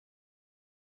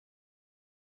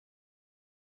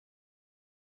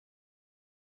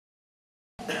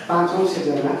पाँचौं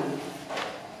सिर्जना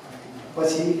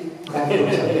पछि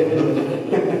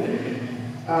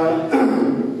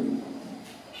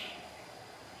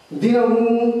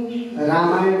दिनहुँ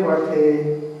रामायण पढ्थे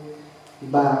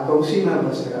बा कौशीमा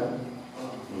बसेर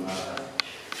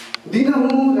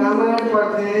दिनहुँ रामायण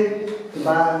पढ्थे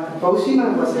बा कौशीमा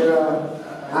बसेर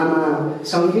आमा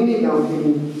सङ्गिनी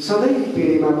गाउँथिन् सधैँ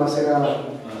पिँढीमा बसेर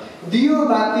दियो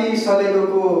बाती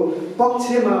सलेदोको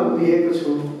पक्षमा उभिएको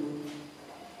छु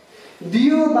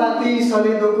दियो बाती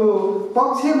सलेदोको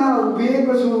पक्षमा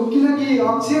उभिएको छु किनकि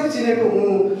अक्षर चिनेको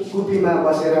हुँ कुपीमा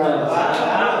बसेर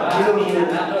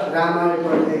रामायण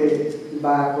पढ्थे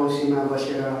बा कौशीमा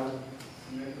बसेर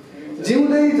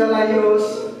जिउँदै जलाइयोस्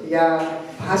या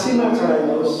फाँसीमा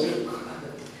चढाइयोस्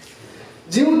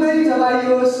जिउँदै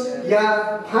जलाइयोस् या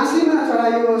फाँसीमा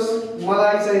चढाइयोस्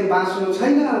मलाई चाहिँ बाँच्नु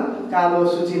छैन कालो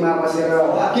सूचीमा बसेर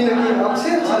किनकि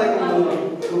अक्षर छलेको हुँ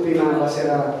कुपीमा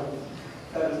बसेर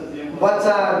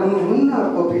बच्चा रुनुहुन्न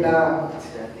कोपिला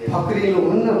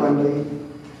फक्रिनुहुन्न भन्दै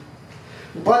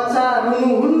बच्चा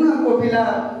रुनुहुन्न कोपिला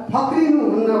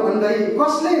फक्रिनुहुन्न भन्दै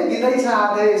कसले दिँदैछ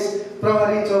आदेश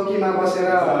प्रहरी चौकीमा बसेर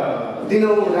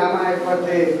दिनौँ रामायण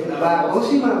पढ्थे बा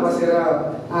कौशीमा बसेर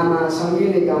आमा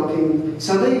सङ्गिनी गाउँथिन्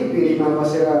सधैँ पिँढीमा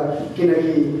बसेर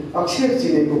किनकि अक्षर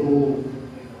चिनेको हुँ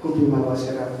कुपीमा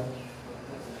बसेर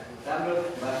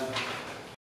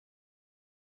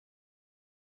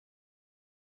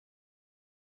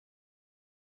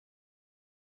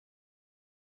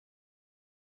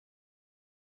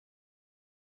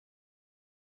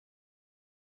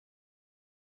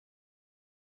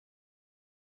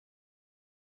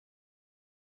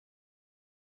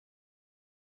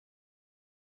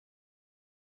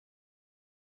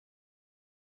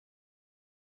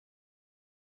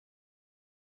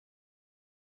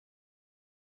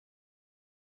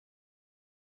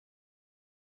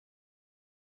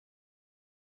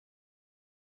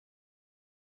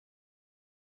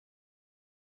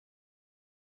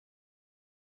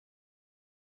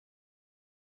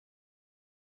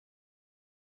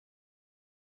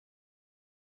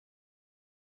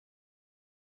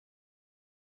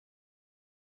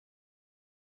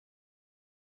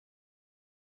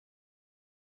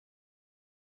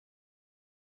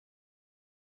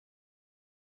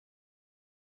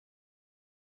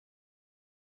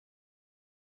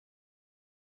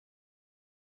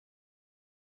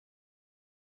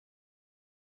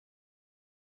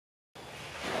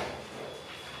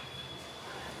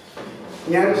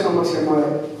यहाँको समक्ष म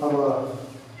अब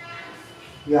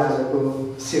यो आजको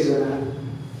सिर्जना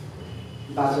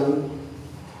वाचन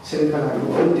श्रृङ्खलाको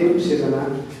अन्तिम सिर्जना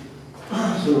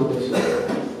सुनाउँदैछु।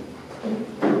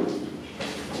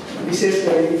 विशेष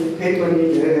गरी फेरि पनि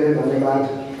धेरै धेरै धन्यवाद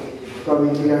कवि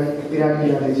विराट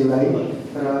किरातीज्यूलाई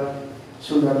र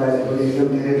सुन्दर दाइलाई पनि एकदम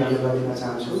धेरै धन्यवाद दिन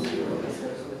चाहन्छु।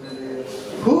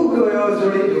 खुब रोयो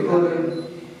जोडी ढुकुर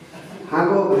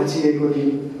हाँगो भाँचिएको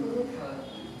दिन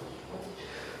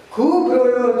खुब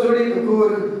रोयो जोडी ढुकुर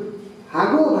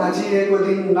हाँगो भाँचिएको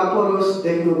दिन नपरोस्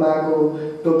देख्नु भएको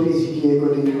टोपी झिकिएको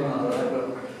दिन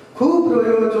खुब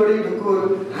रोयो जोडी ढुकुर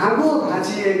हाँगो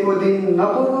भाँचिएको दिन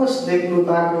नपरोस् देख्नु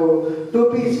भएको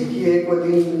टोपी झिकिएको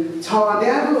दिन छ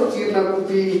अँध्यारो चिर्न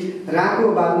कुपी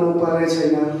राको बाल्नु पर्ने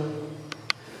छैन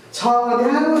छ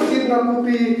अँध्यारो चिर्न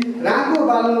कुपी राको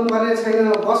बाल्नु पर्ने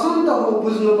छैन बसन्त हो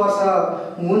बुझ्नुपर्छ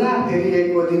मुना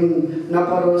फेरिएको दिन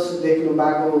नपरोस् देख्नु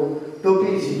भएको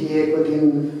टोपी झिकिएको दिन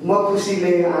म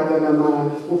खुसीले आँगनमा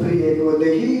उफ्रिएको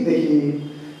देखि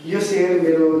यो शेर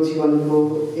मेरो जीवनको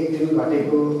एक दिन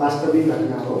घटेको वास्तविक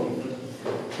घटना हो।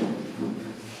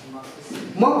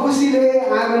 म खुसीले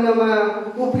आँगनमा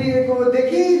उफ्रिएको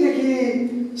देखि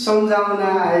सम्झाउन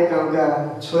आए गाउँका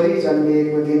छोरी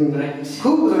जन्मिएको दिन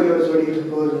खुब रोयो जोडी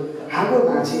ढुकुर हाँगो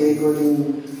भाँचिएको दिन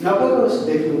नपरोस्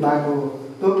देख्नु भएको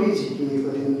टोपी झिकिएको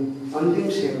दिन अन्तिम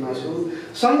शेरमा छु।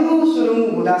 सयौं सुरुङ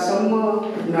हुँदासम्म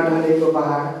नढलेको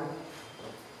पहाड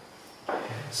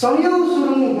सयौं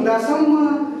सुरुङ हुँदासम्म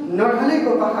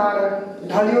नढलेको पहाड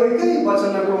ढल्यो एकै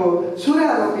वचनको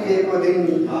सुरा रोपिएको दिन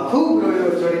खुब रोयो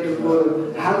जोडी ढुकुर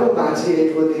हाँगो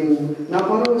भाँचिएको दिन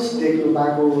नपरोस् देख्नु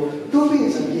भएको टोपी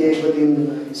झिकिएको दिन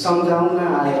सम्झाउन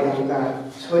आए गाउँका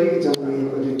छोरी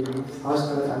जन्मिएको दिन।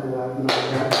 हस्त धन्यवाद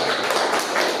नमस्कार।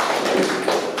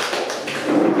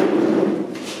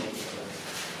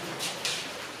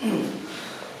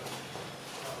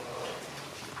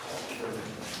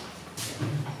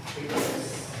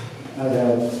 आज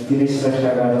तिनै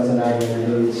स्रष्टाका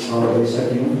रचनाहरू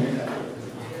गरिसक्यौँ।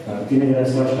 तिनैजना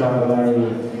स्रष्टाहरूलाई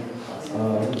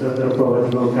उत्तरोत्तर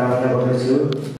प्रगतिको कामना गर्दछु।